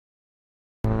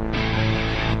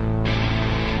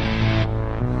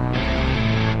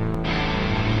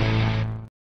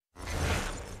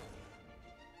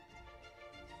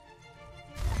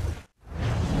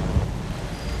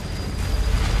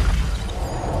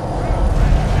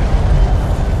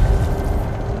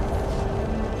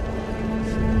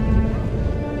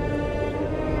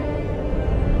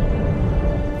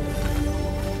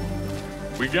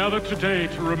gather today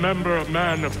to remember a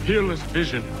man of peerless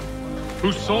vision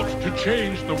who sought to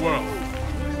change the world.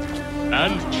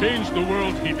 And change the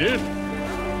world he did.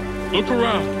 Look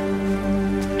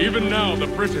around. Even now the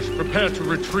British prepare to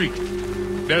retreat.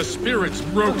 Their spirits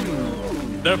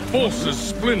broken. Their forces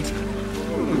splintered.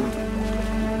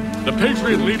 The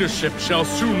Patriot leadership shall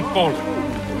soon fall.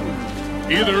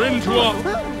 Either into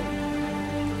our...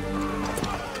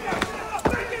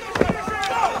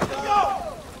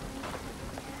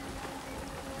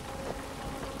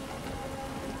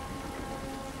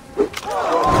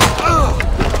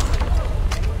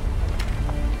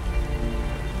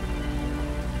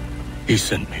 He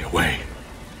sent me away.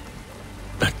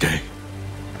 That day,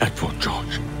 at Fort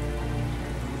George.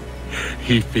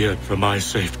 He feared for my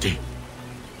safety.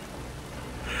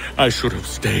 I should have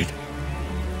stayed.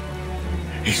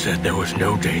 He said there was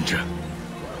no danger.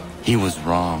 He was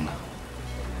wrong.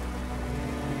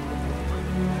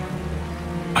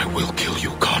 I will kill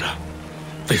you, Connor.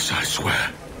 This I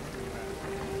swear.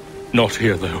 Not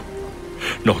here, though.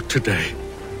 Not today.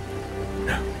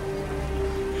 No.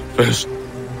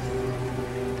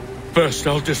 First,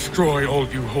 I'll destroy all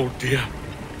you hold dear.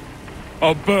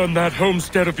 I'll burn that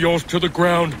homestead of yours to the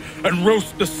ground and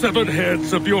roast the severed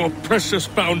heads of your precious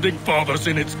founding fathers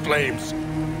in its flames.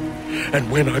 And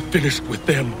when I've finished with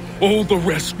them, all the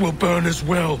rest will burn as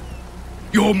well.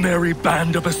 Your merry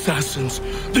band of assassins,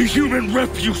 the human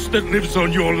refuse that lives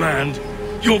on your land,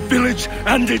 your village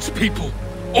and its people,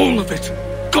 all of it,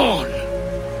 gone.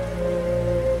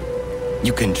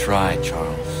 You can try,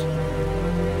 Charles.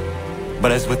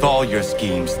 But as with all your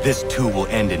schemes, this too will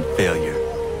end in failure.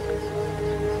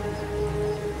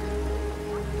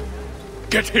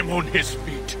 Get him on his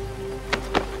feet.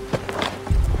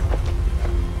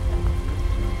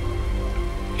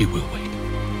 He will wait.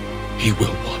 He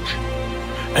will watch.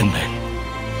 And then,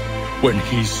 when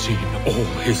he's seen all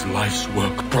his life's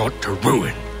work brought to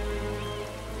ruin,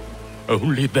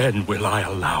 only then will I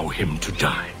allow him to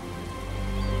die.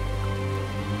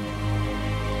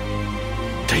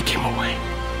 Take him away.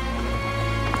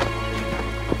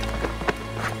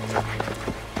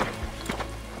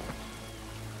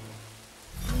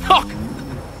 Fuck!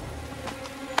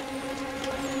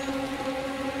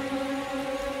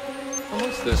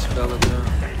 What's this fella doing?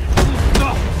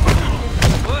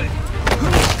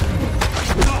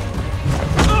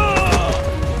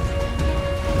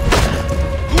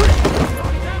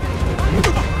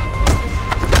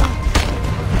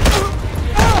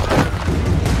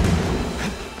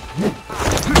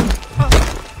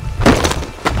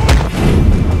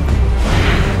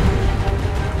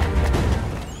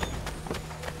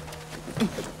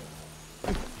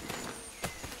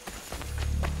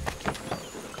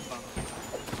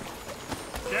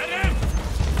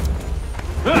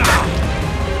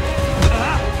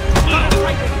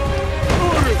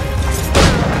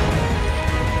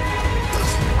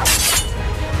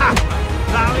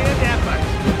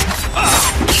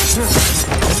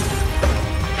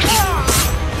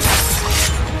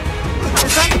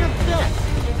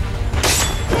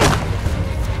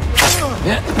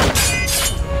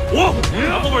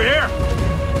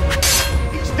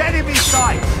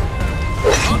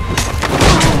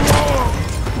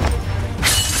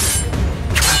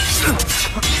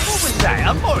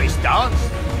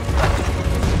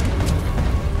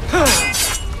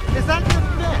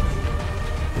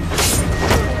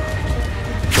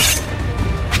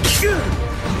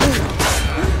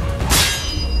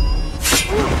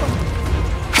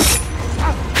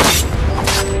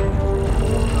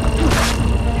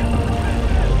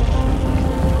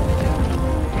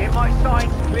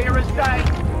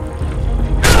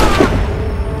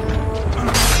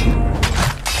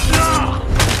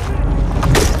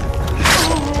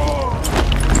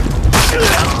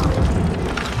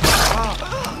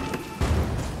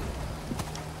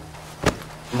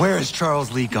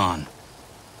 Charles Lee gone?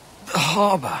 The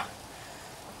harbor.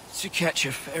 To catch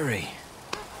a ferry.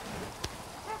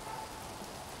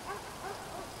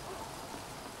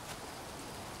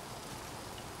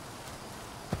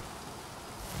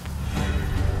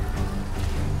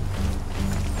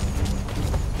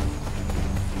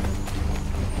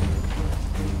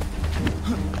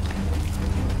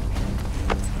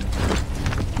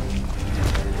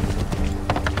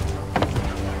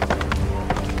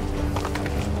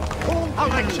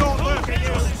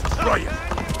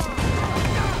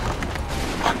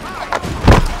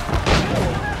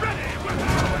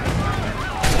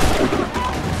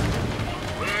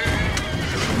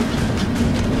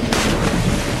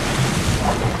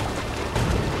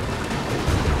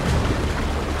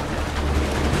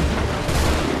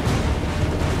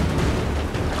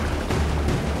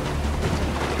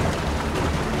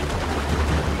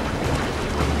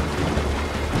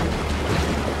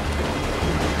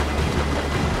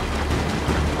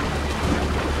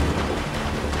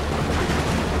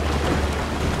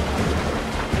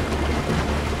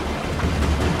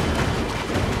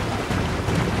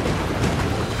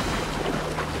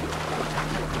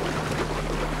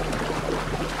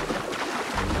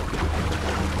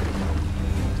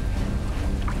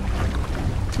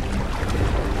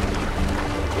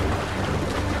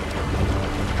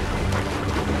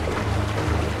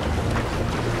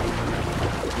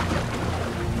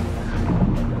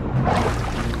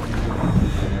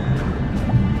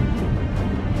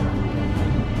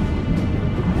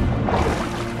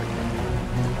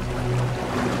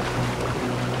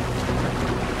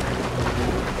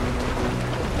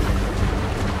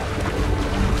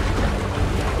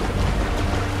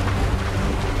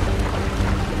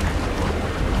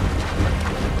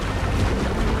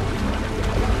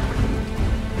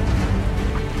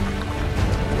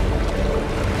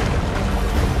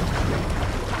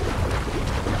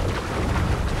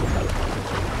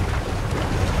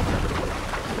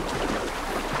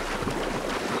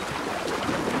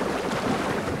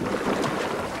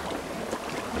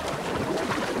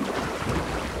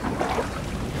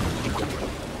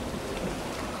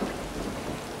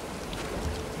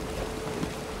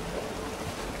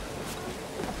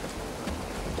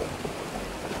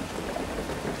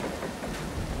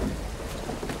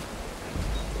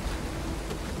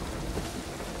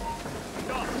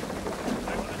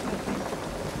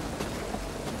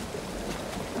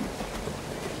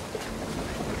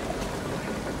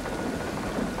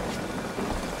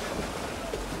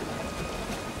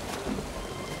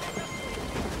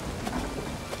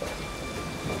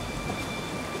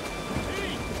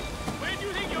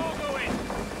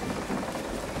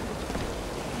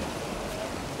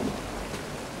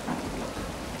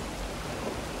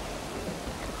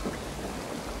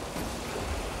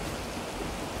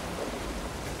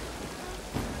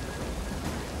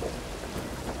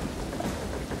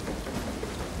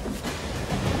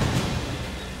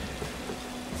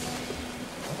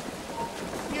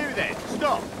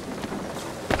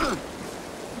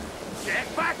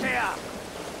 here!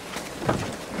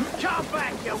 Come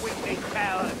back, you weakling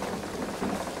coward!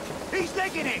 He's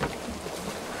digging it!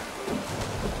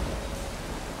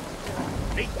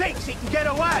 He thinks he can get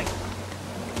away!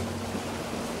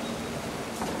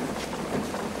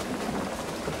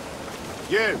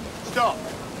 You, stop!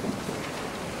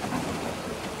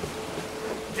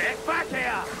 Get back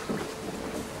here!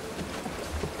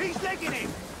 He's digging it!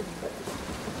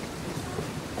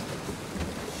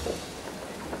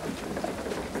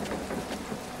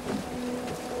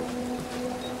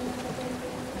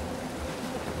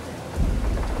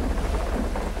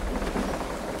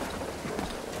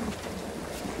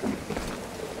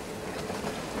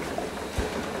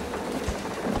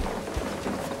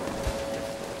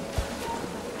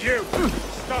 You!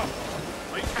 Stop!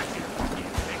 We catch you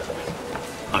next week.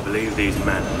 I believe these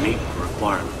men meet the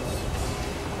requirements.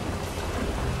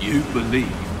 You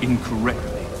believe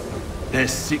incorrectly. They're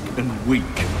sick and weak.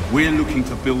 We're looking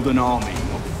to build an army,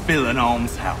 not fill an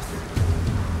almshouse.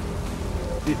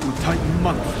 It will take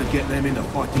months to get them into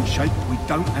fighting shape. We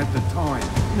don't have the time.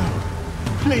 No,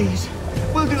 please.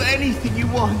 We'll do anything you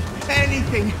want.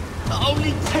 Anything.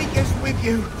 Only take us with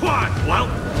you. Quiet, well!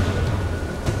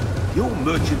 Your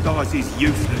merchandise is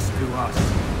useless to us.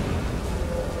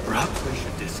 Perhaps we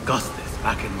should discuss this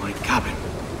back in my cabin.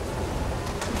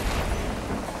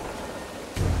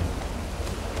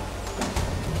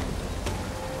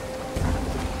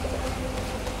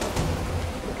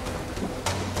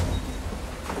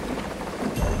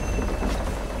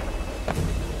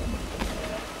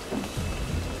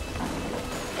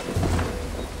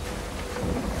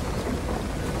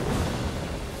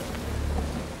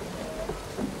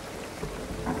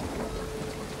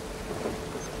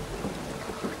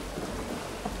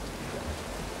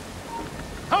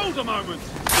 Hold a moment!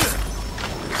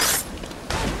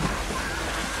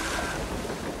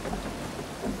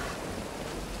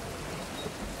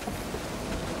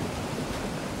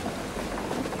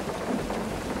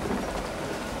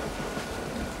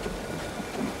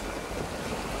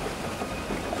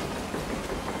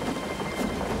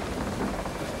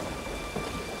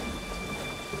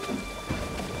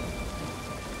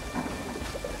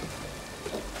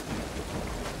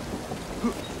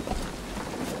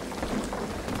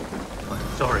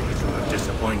 Sorry to have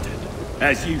disappointed.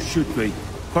 As you should be.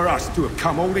 For us to have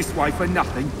come all this way for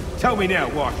nothing. Tell me now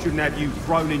why I shouldn't have you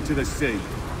thrown into the sea.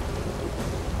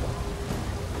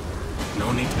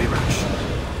 No need to be rash.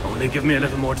 Only give me a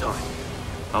little more time.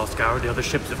 I'll scour the other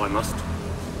ships if I must.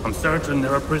 I'm certain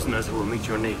there are prisoners who will meet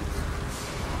your needs.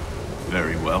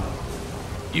 Very well.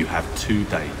 You have 2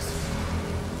 days.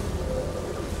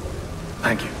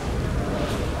 Thank you.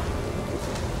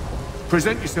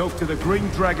 Present yourself to the Green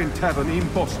Dragon Tavern in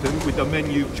Boston with the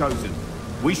men you've chosen.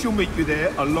 We shall meet you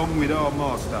there along with our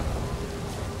master.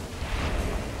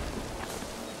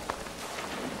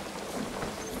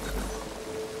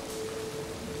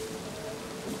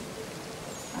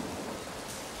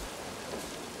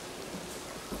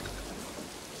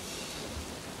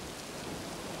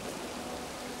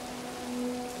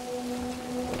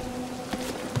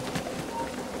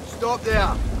 Stop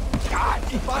there! God,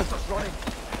 he bastard's running!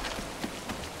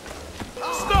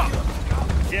 Stop!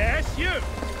 Yes, you!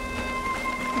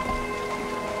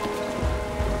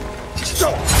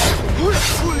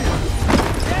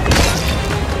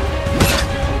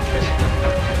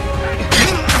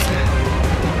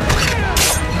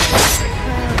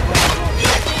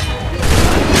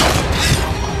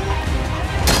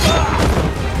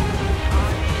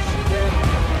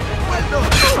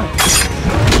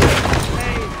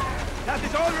 That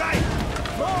is all right!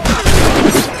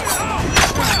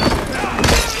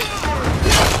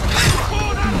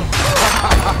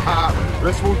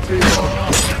 Let's walk to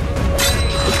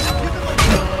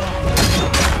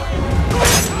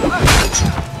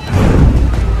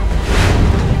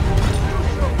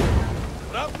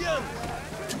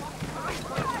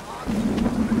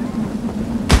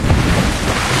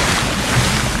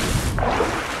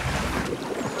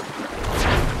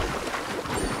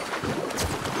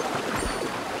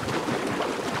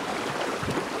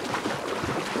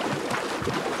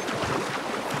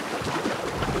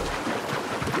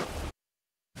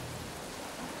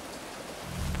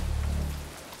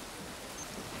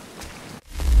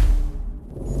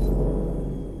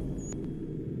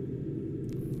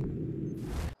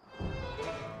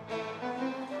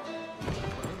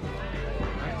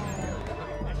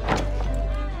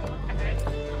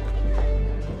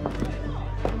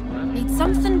Need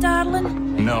something,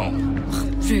 darling? No.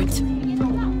 Rude.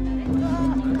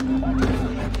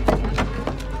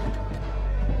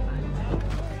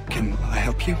 Can I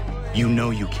help you? You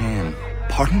know you can.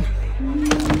 Pardon?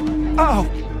 Oh!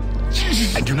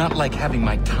 I do not like having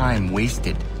my time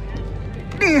wasted.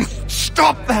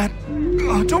 Stop that!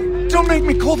 Oh, don't make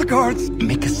me call the guards!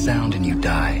 Make a sound and you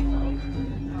die.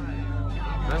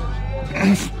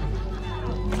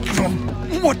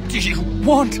 What do you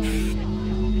want?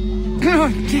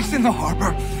 He's in the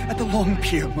harbor, at the long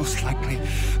pier, most likely.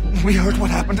 We heard what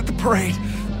happened at the parade.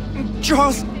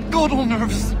 Charles got all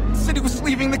nervous, said he was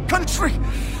leaving the country.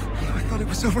 I thought he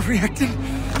was overreacting.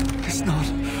 Guess not.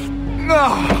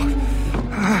 No!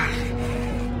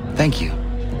 Thank you.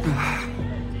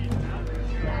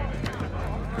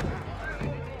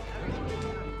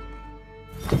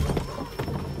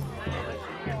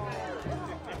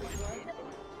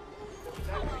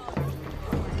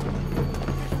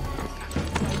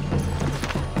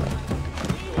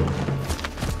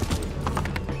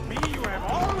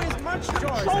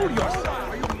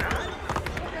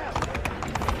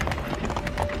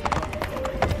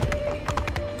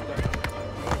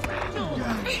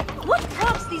 What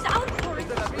prompts these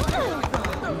outpourings?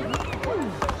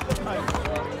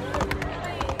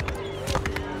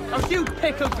 A few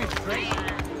pickles with drink.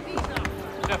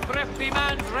 The thrifty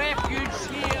man's refuge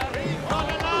here.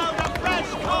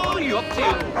 What are you up to?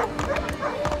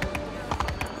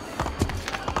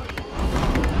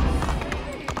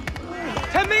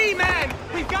 To me, man!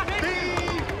 We've got it!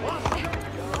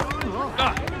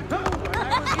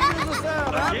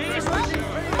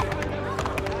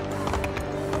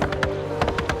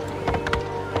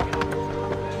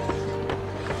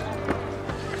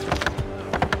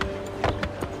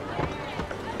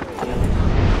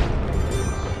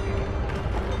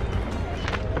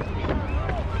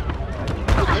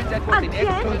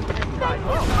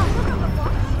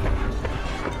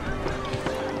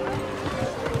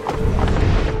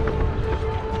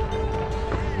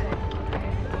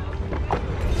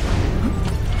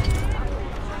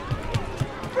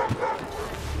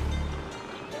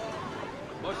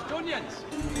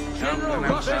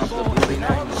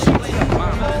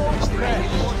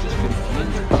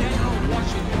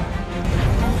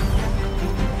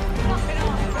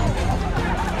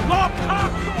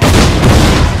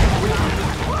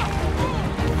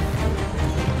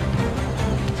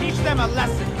 Teach them a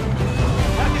lesson.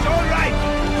 That is all right.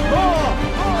 More.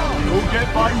 Don't get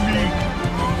by me.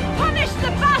 Punish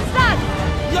the bastard!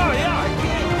 Yeah.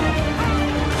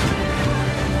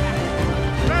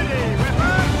 Ready,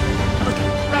 weapons.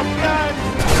 The guns.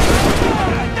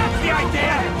 That's the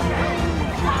idea.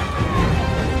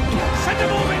 Send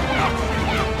them over.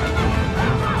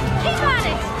 Keep at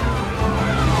it!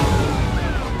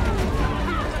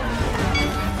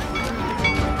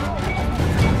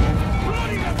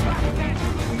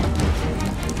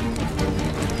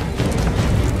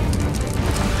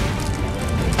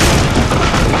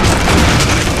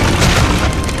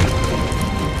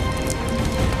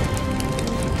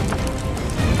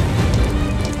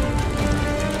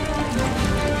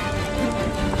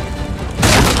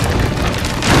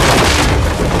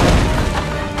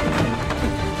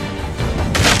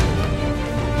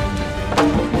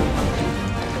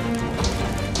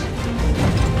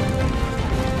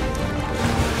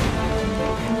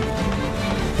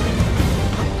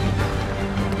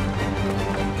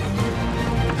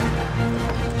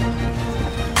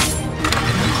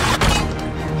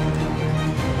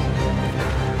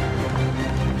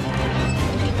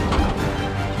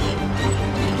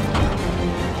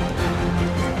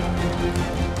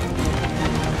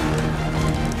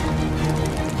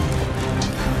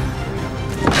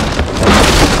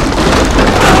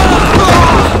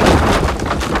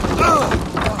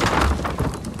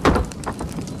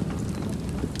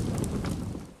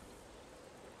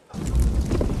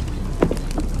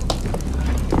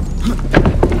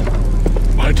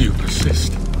 Why do you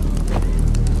persist?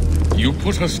 You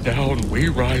put us down, we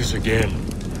rise again.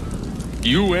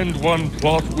 You end one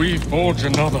plot, we forge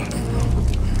another.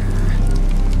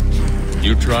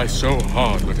 You try so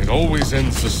hard, but it always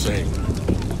ends the same.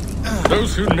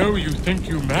 Those who know you think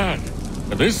you mad,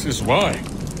 and this is why.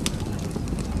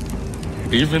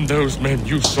 Even those men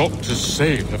you sought to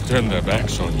save have turned their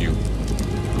backs on you.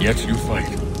 Yet you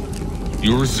fight.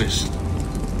 You resist.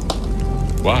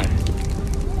 Why?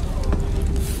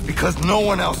 Because no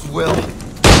one else will.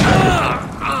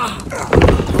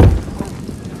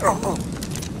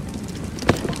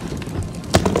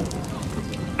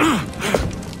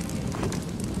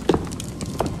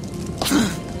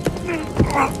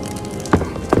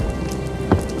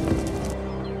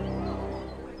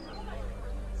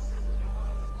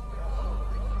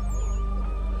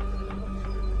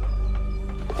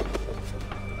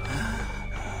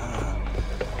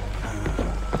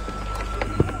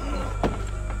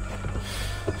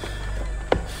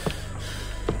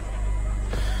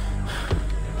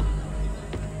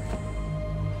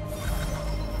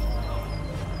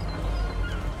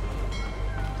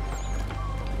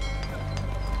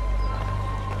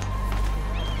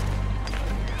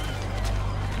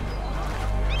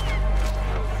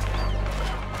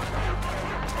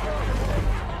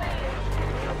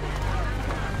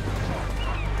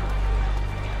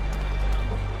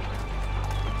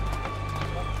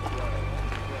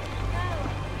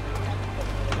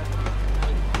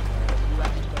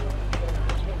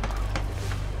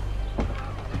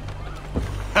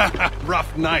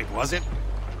 Rough night, was it?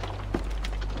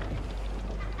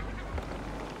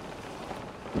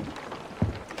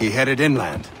 He headed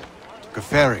inland. Took a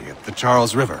ferry at the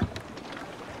Charles River.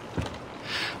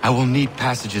 I will need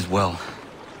passage as well.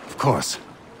 Of course.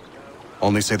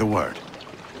 Only say the word.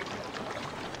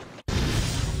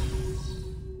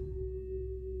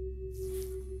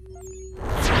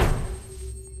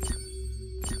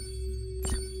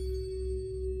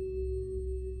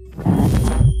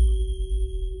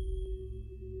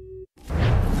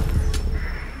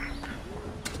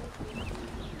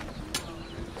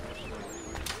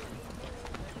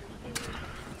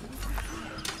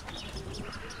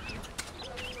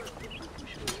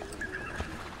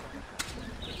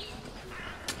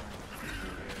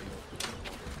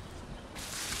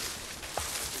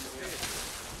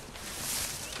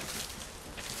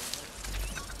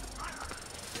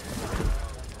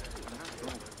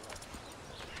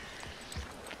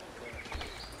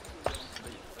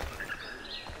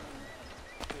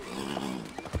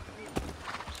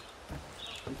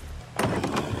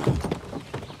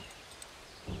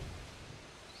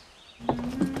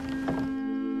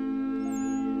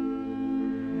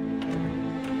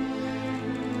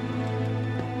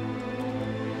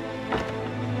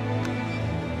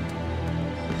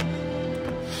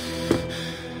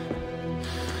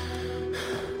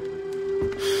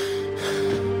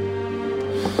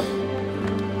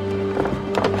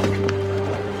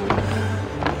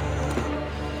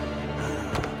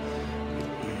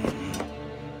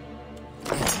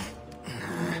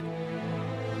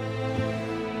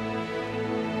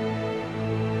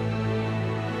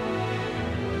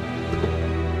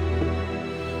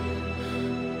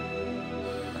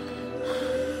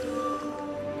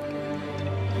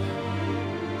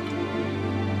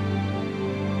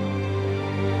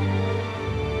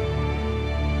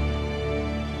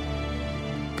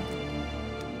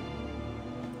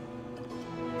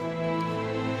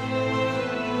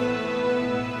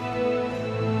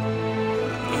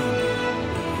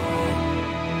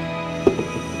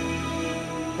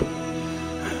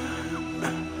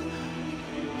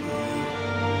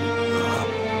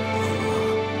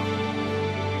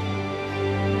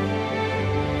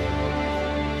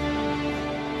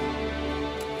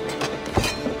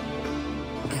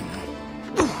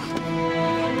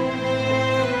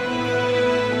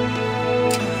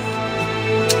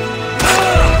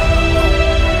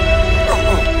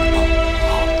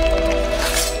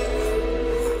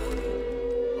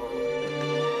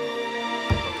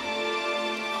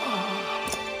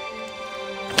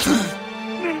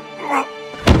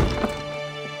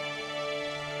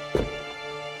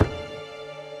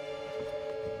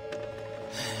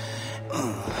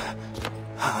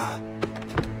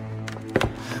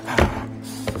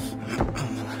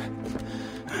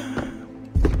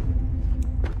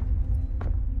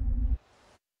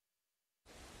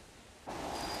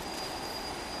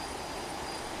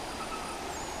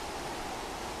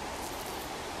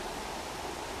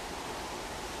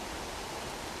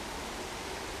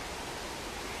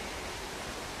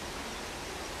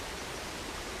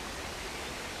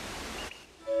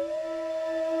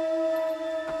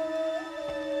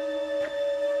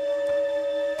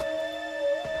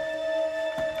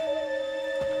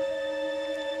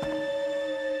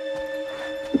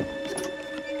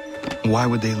 Why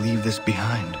would they leave this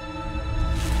behind?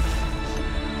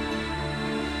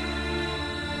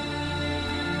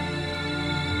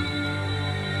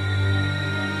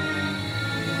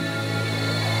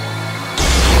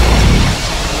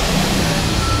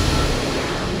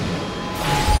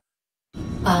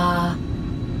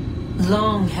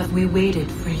 Long have we waited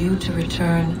for you to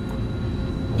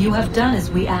return. You have done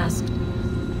as we asked.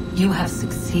 You have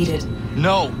succeeded.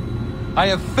 No! I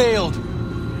have failed!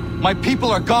 My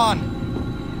people are gone!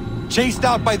 Chased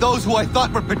out by those who I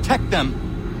thought would protect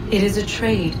them! It is a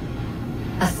trade,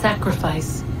 a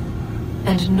sacrifice,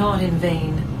 and not in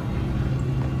vain.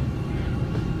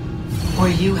 For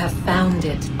you have found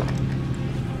it.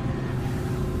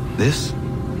 This?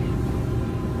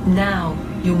 Now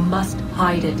you must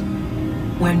hide it,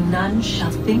 where none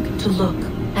shall think to look,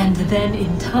 and then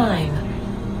in time,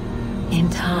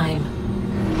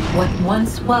 what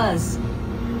once was,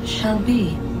 shall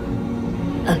be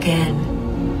again.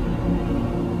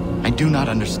 I do not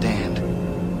understand.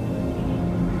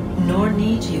 Nor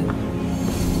need you.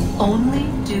 Only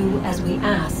do as we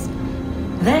ask.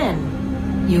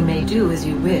 Then you may do as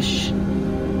you wish.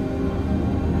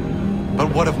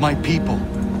 But what of my people?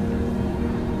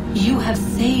 You have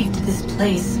saved this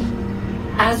place,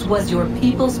 as was your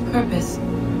people's purpose,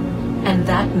 and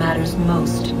that matters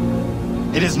most.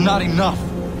 It is not enough.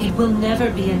 It will never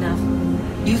be enough.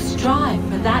 You strive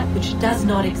for that which does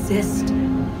not exist.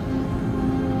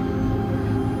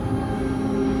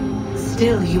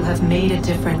 Still, you have made a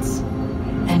difference,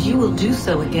 and you will do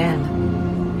so again.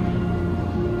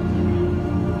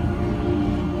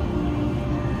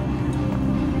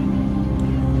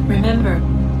 Remember,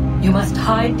 you must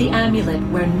hide the amulet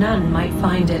where none might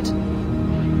find it.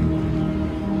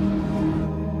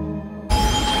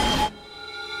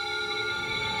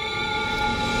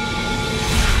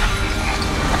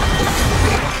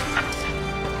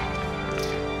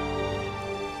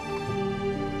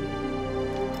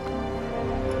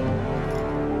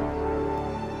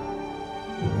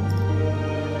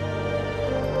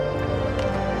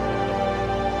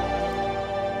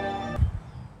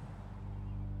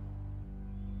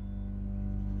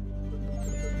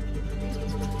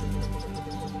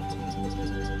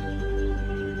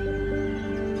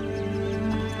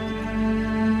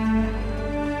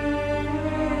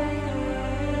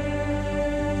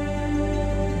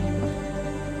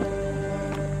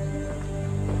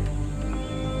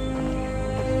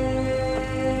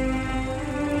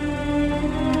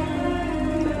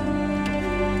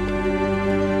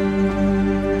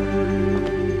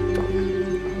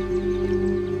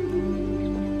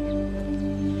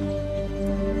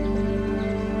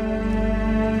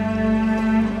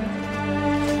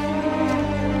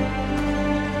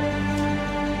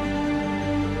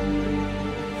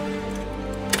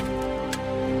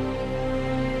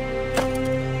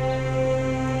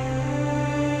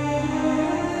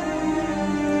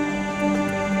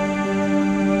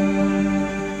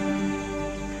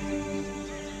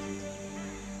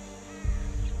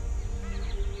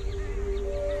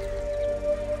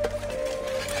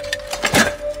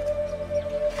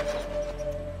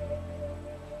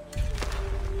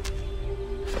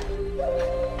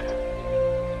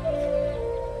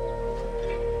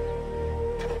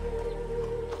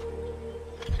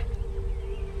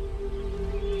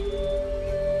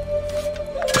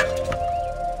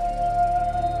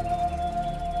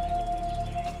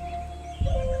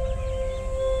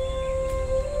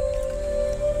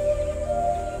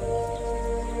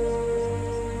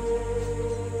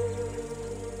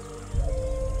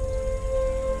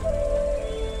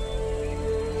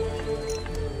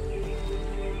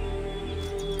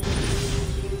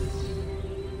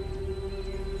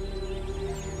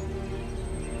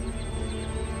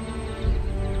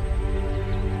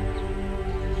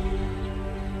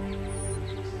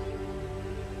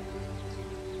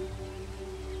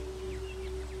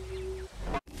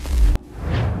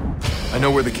 I know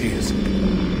where the key is.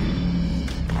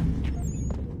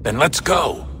 Then let's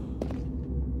go!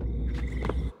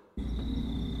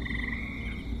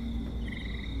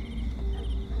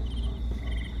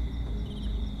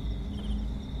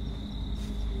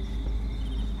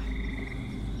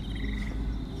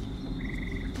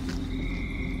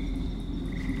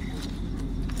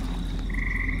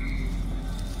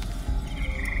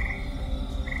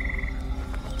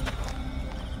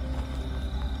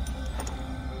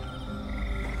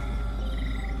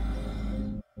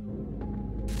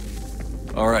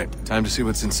 All right, time to see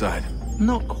what's inside.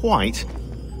 Not quite.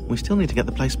 We still need to get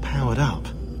the place powered up.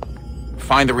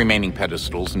 Find the remaining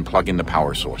pedestals and plug in the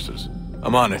power sources.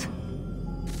 I'm on it.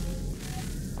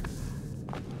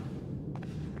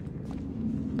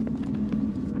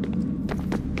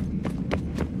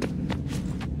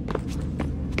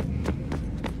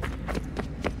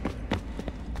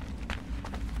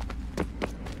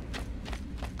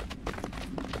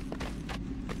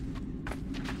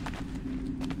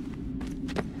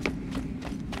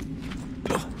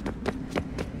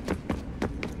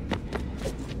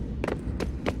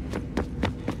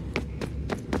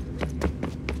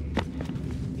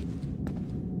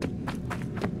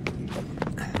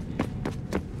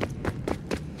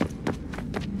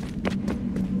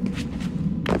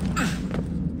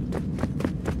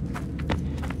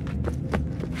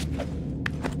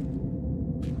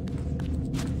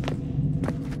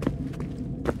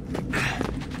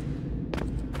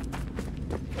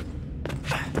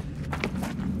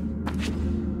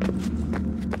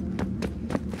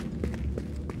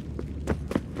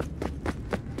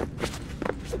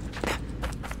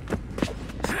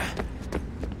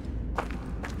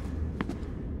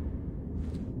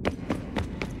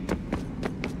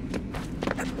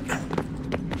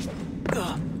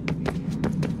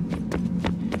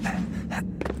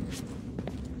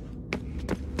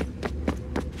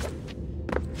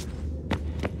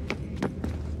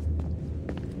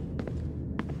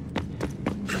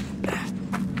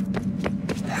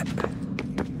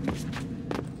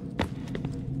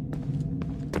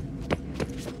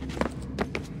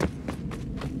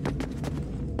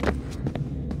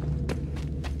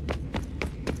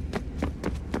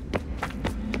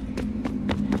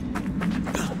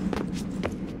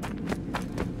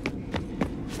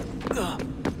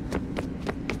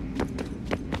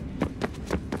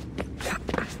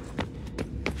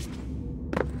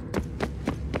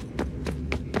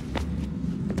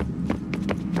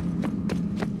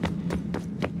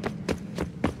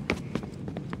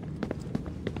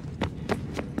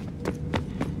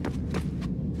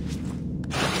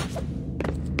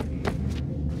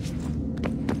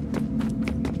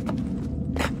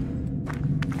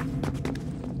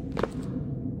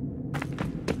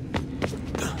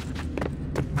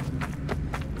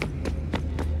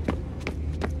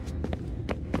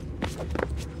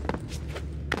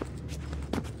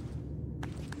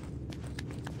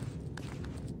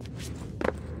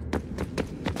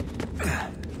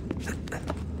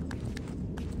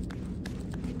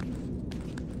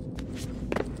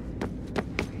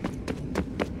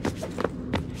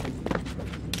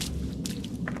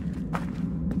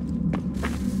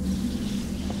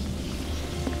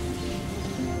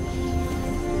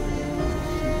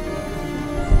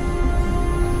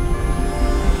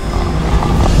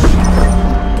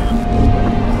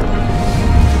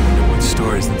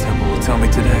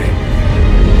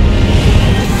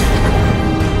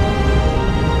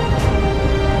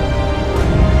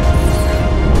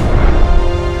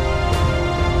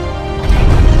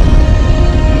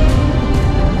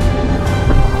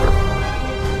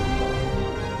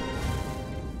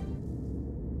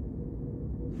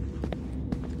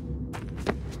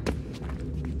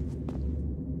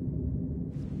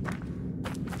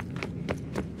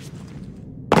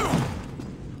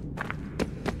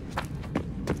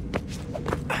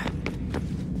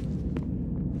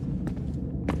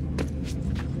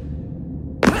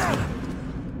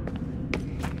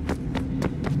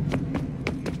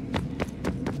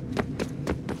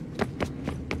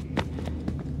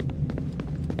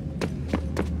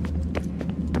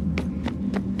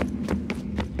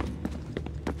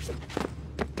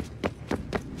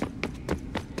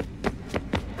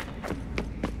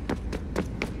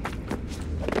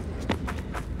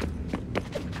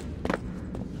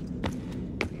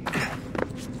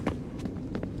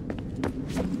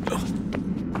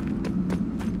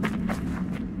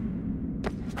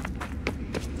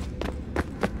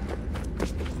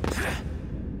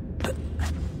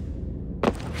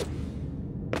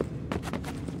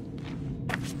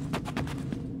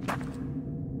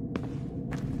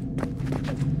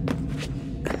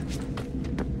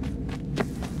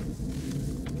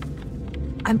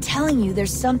 I'm telling you,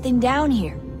 there's something down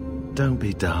here. Don't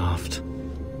be daft.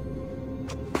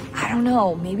 I don't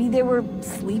know, maybe they were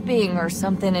sleeping or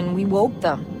something and we woke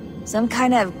them. Some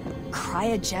kind of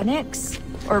cryogenics?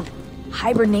 Or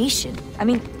hibernation? I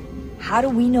mean, how do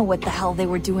we know what the hell they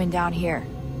were doing down here?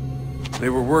 They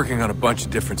were working on a bunch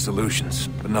of different solutions,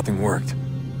 but nothing worked.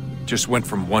 Just went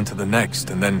from one to the next,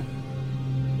 and then...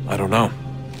 I don't know.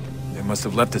 They must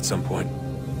have left at some point.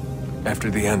 After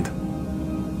the end.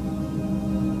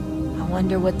 I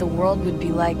wonder what the world would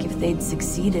be like if they'd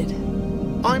succeeded.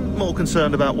 I'm more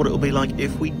concerned about what it'll be like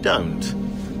if we don't.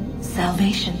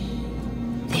 Salvation.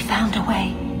 They found a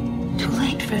way. Too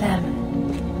late for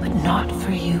them, but not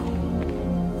for you.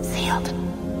 Sealed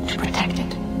to protect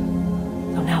it.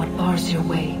 So now it bars your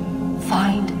way.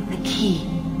 Find the key.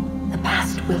 The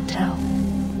past will tell.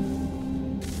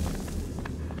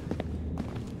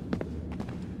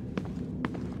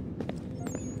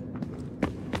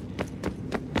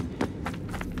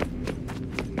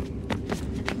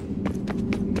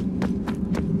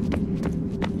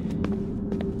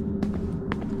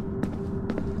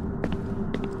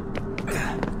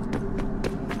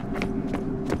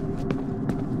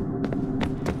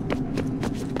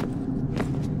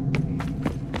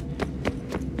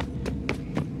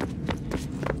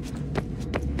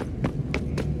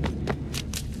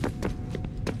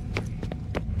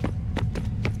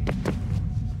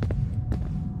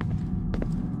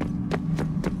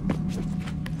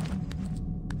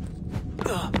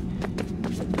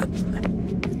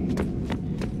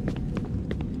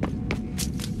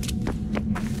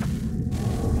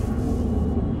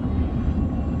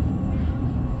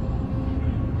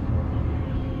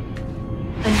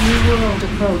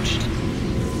 Approached.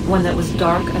 One that was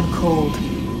dark and cold.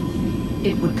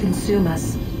 It would consume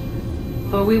us.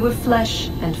 For we were flesh,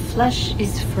 and flesh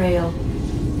is frail.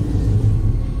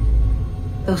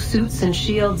 Though suits and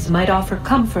shields might offer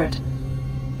comfort,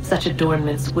 such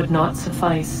adornments would not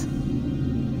suffice.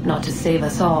 Not to save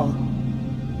us all.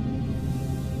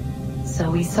 So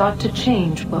we sought to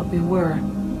change what we were.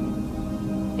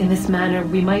 In this manner,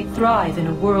 we might thrive in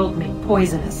a world made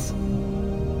poisonous.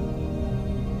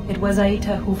 It was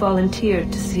Aita who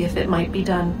volunteered to see if it might be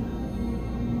done.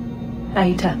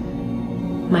 Aita,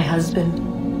 my husband.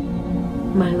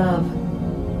 My love.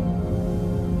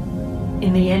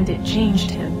 In the end, it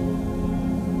changed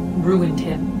him. Ruined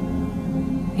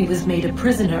him. He was made a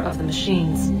prisoner of the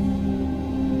machines.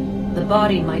 The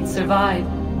body might survive,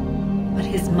 but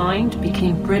his mind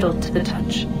became brittle to the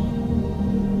touch.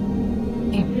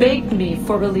 He begged me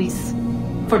for release.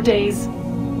 For days,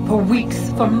 for weeks,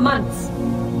 for months.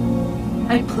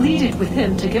 I pleaded with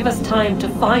him to give us time to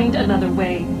find another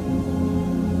way.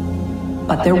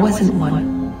 But there wasn't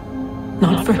one.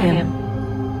 Not for him.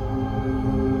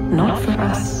 Not for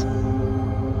us.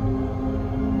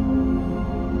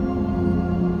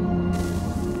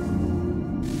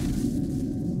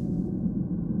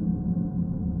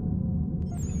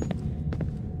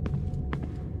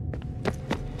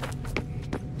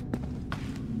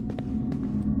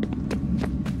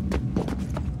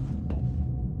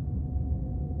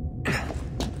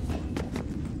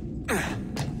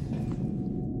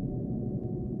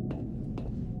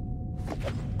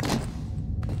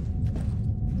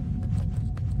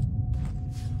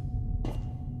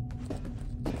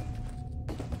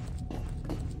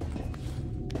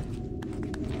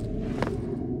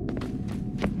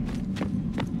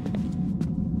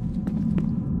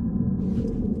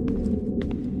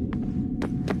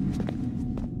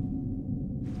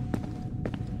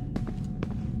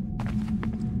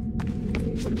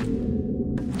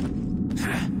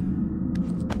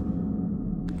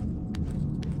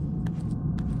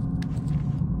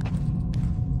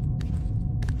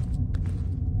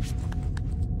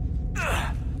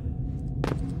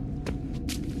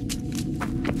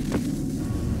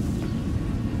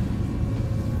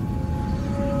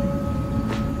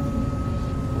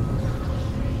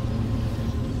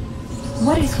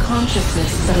 What is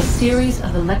consciousness but a series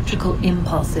of electrical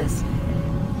impulses?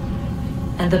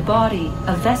 And the body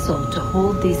a vessel to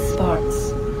hold these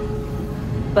sparks.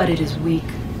 But it is weak.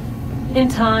 In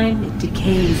time, it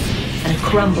decays and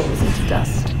crumbles into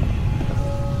dust.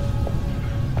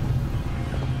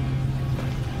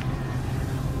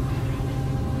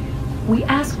 We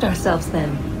asked ourselves then,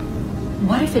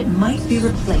 what if it might be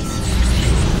replaced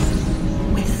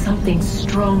with something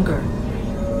stronger,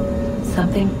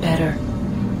 something better?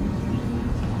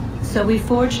 So we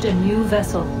forged a new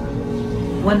vessel,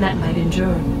 one that might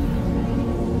endure.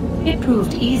 It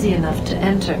proved easy enough to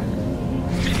enter.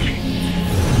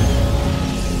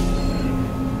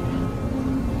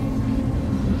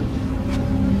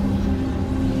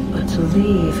 But to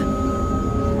leave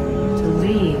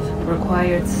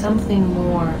required something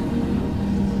more,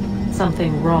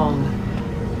 something wrong.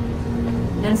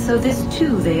 And so this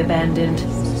too they abandoned.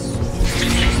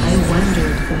 I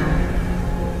wondered,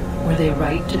 though, were they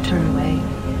right to turn away?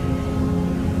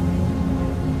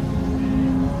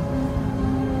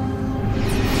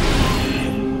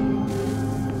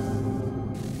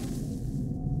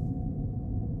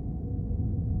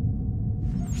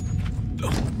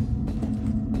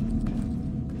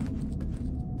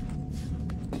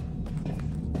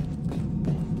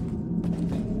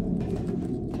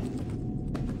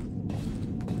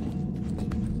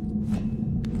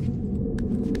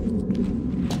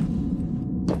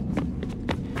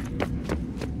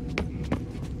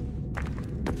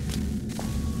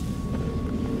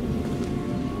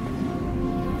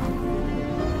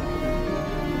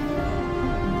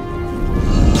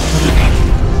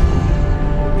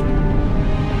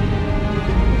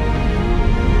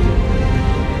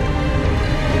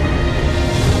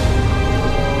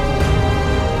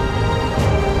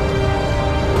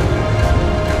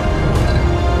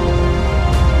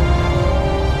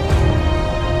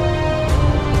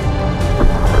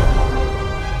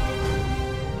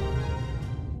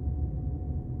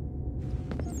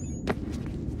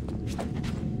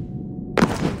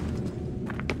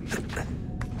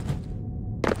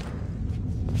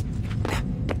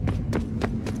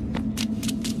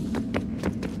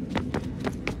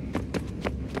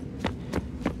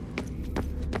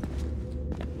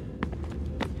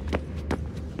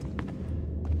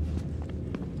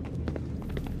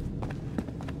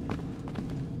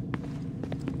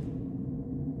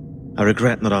 I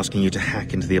regret not asking you to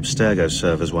hack into the Abstergo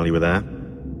servers while you were there.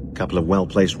 A couple of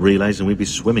well-placed relays and we'd be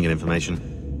swimming in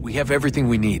information. We have everything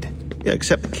we need. Yeah,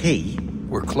 except the key.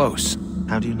 We're close.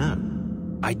 How do you know?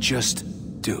 I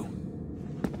just do.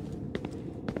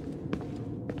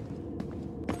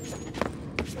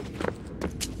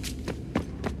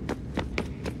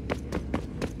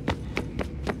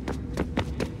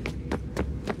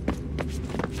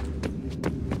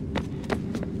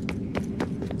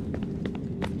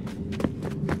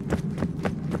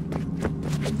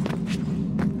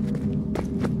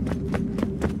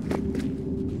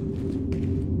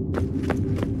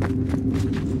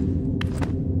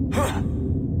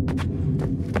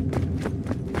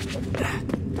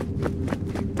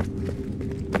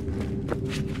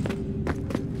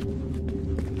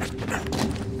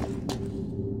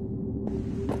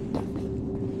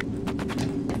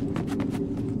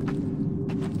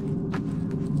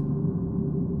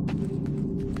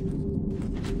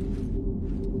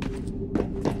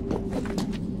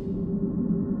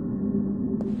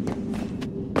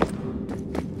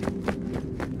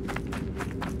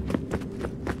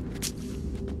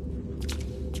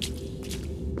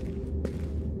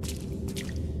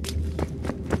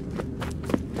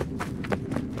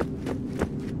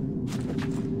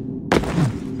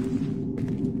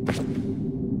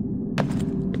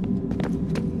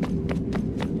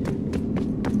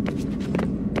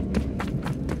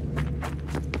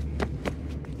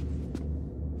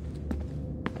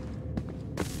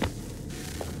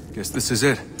 Guess this is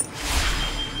it.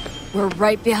 We're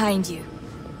right behind you.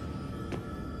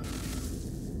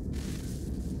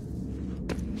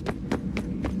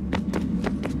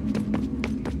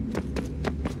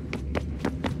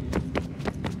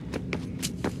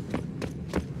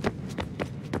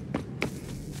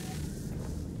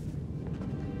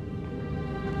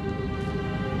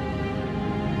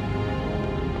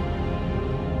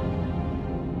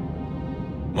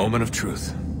 Moment of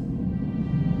truth.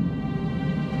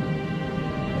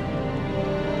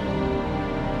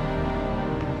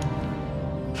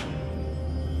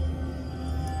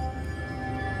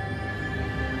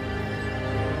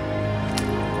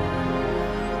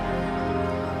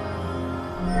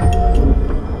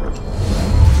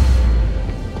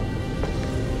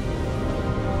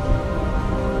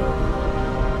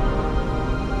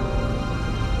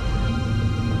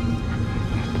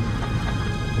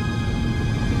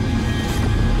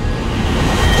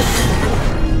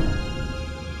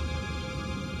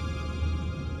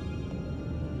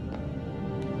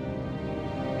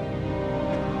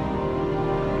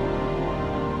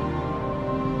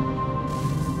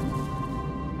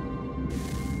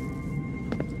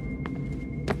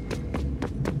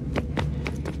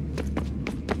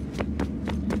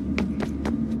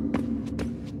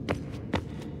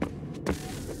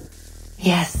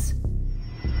 Yes.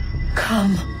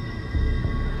 Come.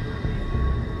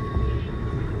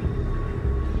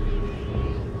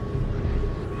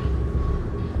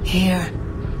 Here,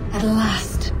 at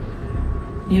last.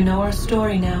 You know our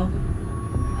story now.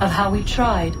 Of how we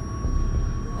tried.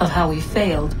 Of how we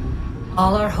failed.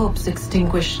 All our hopes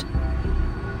extinguished.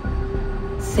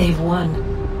 Save one.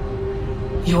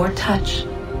 Your touch.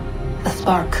 A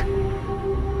spark.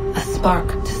 A spark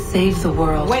to save the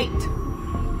world. Wait!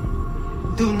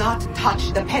 Do not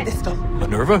touch the pedestal.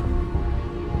 Minerva?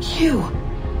 You.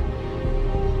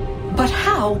 But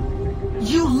how?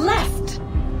 You left.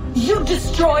 You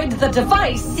destroyed the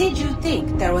device. Did you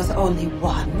think there was only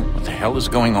one? What the hell is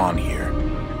going on here?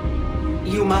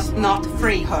 You must not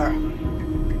free her.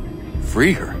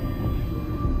 Free her?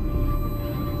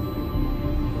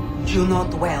 Juno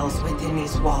dwells within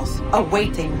these walls,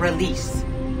 awaiting release.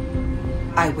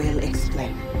 I will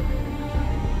explain.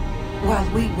 While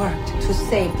we worked to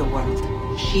save the world,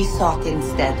 she sought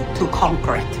instead to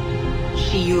conquer it.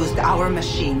 She used our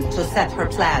machine to set her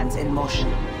plans in motion.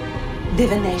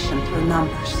 Divination through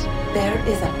numbers. There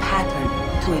is a pattern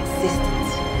to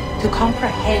existence. To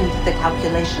comprehend the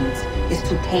calculations is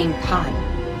to tame time.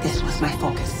 This was my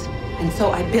focus. And so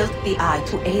I built the eye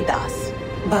to aid us.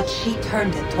 But she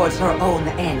turned it towards her own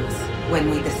ends.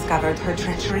 When we discovered her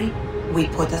treachery, we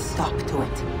put a stop to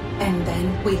it. And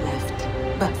then we left.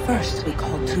 But first we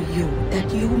called to you,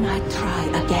 that you might try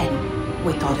again.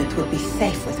 We thought it would be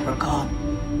safe with her gone.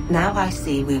 Now I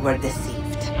see we were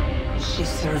deceived. She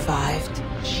survived,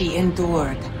 she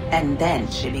endured, and then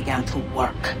she began to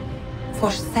work.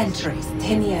 For centuries,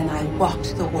 Tinia and I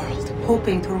walked the world,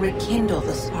 hoping to rekindle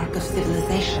the spark of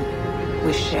civilization.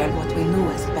 We shared what we knew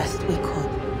as best we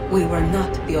could. We were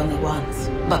not the only ones,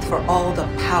 but for all the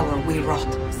power we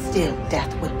wrought, still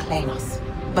death would claim us.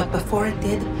 But before it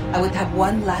did, I would have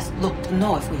one last look to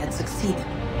know if we had succeeded.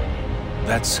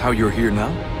 That's how you're here now?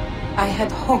 I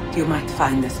had hoped you might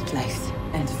find this place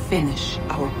and finish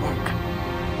our work.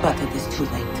 But it is too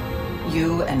late.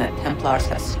 You and the Templars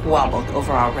have squabbled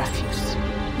over our refuse.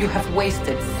 You have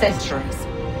wasted centuries,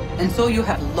 and so you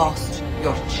have lost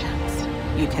your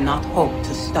chance. You cannot hope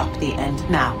to stop the end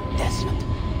now, Desmond.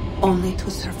 Only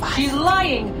to survive. She's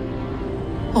lying!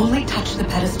 Only touch the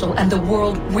pedestal and the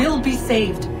world will be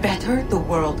saved. Better the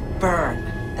world burn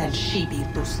than she be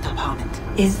loosed upon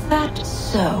it. Is that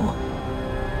so?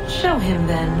 Show him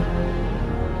then.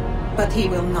 But he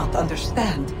will not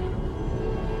understand.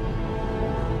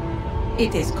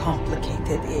 It is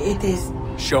complicated. It is...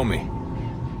 Show me.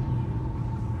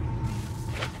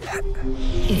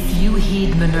 If you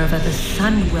heed Minerva, the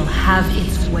sun will have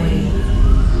its way.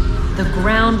 The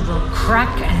ground will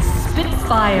crack and spit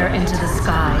fire into the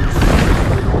skies.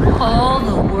 All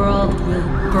the world will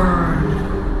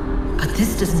burn. But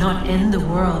this does not end the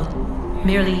world,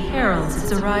 merely heralds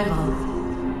its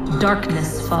arrival.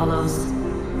 Darkness follows.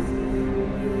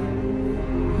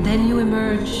 Then you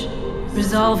emerge,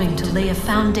 resolving to lay a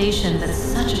foundation that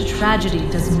such a tragedy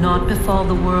does not befall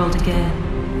the world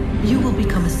again. You will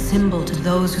become a symbol to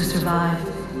those who survive.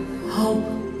 Hope,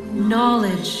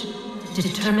 knowledge,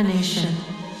 determination.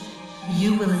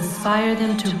 You will inspire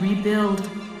them to rebuild,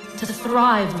 to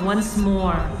thrive once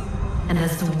more. And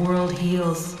as the world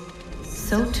heals,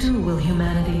 so too will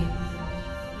humanity.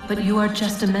 But you are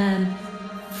just a man,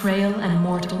 frail and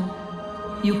mortal.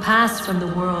 You pass from the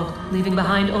world, leaving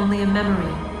behind only a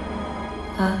memory.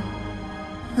 A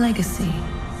legacy.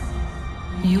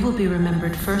 You will be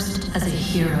remembered first as a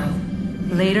hero,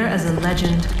 later as a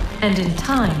legend, and in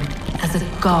time, as a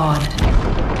god.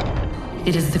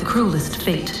 It is the cruelest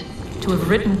fate to have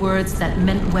written words that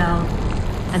meant well,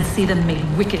 and see them made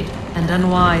wicked and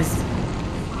unwise.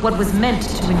 What was meant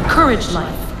to encourage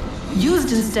life,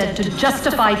 used instead to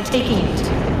justify taking it.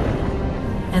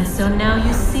 And so now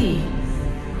you see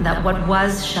that what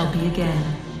was shall be again.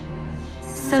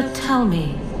 So tell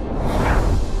me,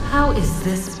 how is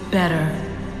this better?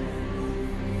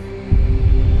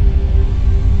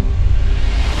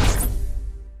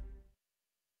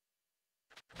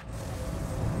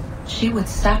 She would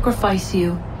sacrifice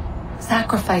you,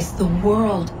 sacrifice the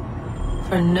world,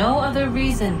 for no other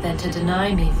reason than to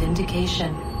deny me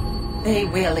vindication. They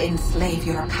will enslave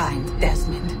your kind,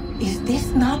 Desmond. Is this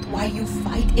not why you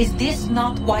fight? Is this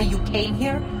not why you came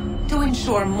here? To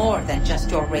ensure more than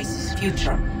just your race's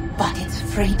future, but its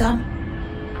freedom?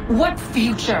 What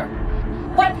future?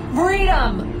 What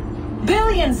freedom?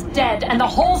 Billions dead and the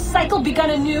whole cycle begun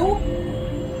anew?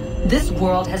 This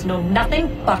world has known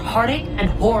nothing but heartache and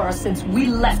horror since we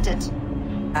left it.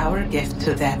 Our gift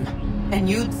to them, and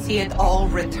you'd see it all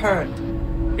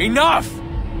returned. Enough!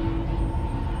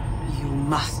 You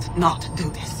must not do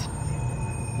this.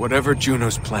 Whatever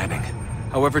Juno's planning,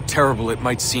 however terrible it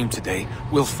might seem today,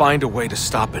 we'll find a way to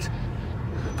stop it.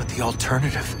 But the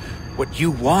alternative, what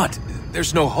you want,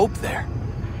 there's no hope there.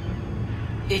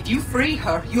 If you free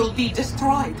her, you'll be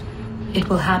destroyed. It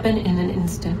will happen in an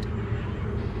instant.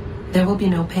 There will be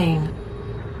no pain.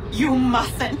 You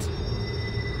mustn't.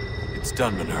 It's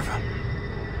done, Minerva.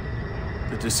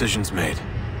 The decision's made.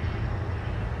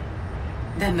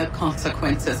 Then the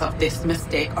consequences of this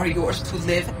mistake are yours to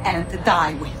live and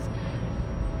die with.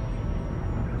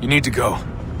 You need to go.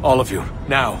 All of you.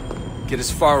 Now. Get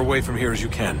as far away from here as you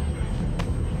can.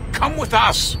 Come with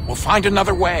us. We'll find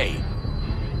another way.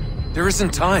 There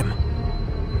isn't time.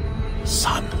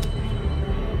 Son.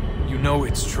 You know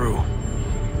it's true.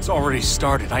 It's already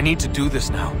started. I need to do this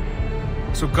now.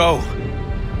 So go.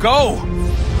 Go!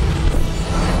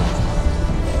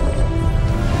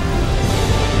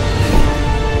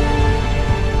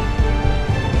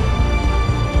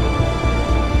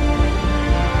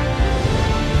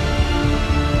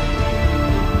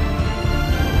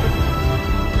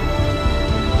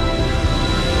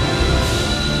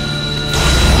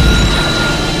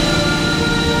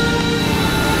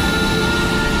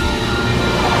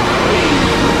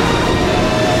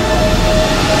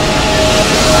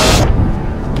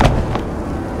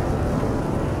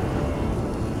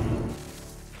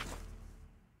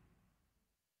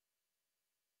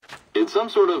 It's some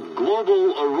sort of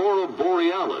global aurora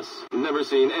borealis. Never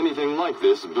seen anything like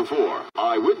this before.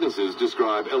 Eyewitnesses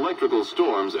describe electrical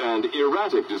storms and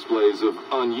erratic displays of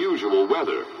unusual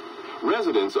weather.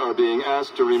 Residents are being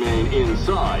asked to remain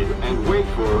inside and wait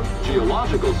for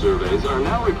geological surveys are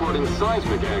now reporting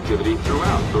seismic activity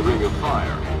throughout the Ring of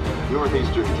Fire.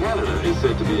 Northeastern Canada is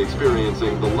said to be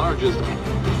experiencing the largest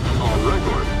on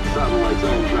record. Satellites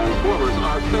and transformers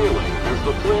are failing as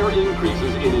the flare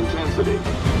increases in intensity.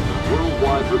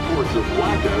 Worldwide reports of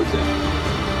blackouts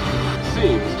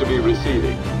seems to be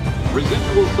receding.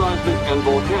 Residual seismic and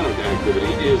volcanic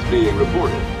activity is being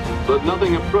reported, but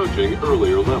nothing approaching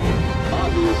earlier levels.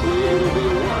 Obviously, it'll be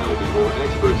a while before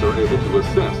experts are able to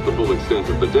assess the full extent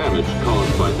of the damage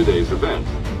caused by today's event.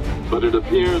 But it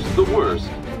appears the worst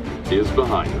is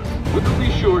behind us. We'll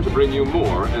be sure to bring you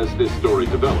more as this story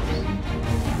develops.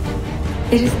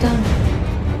 It is done.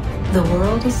 The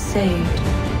world is saved.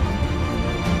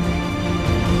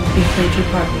 You played your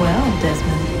part well,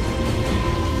 Desmond.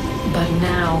 But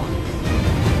now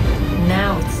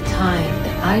it's time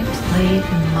that I played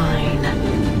mine.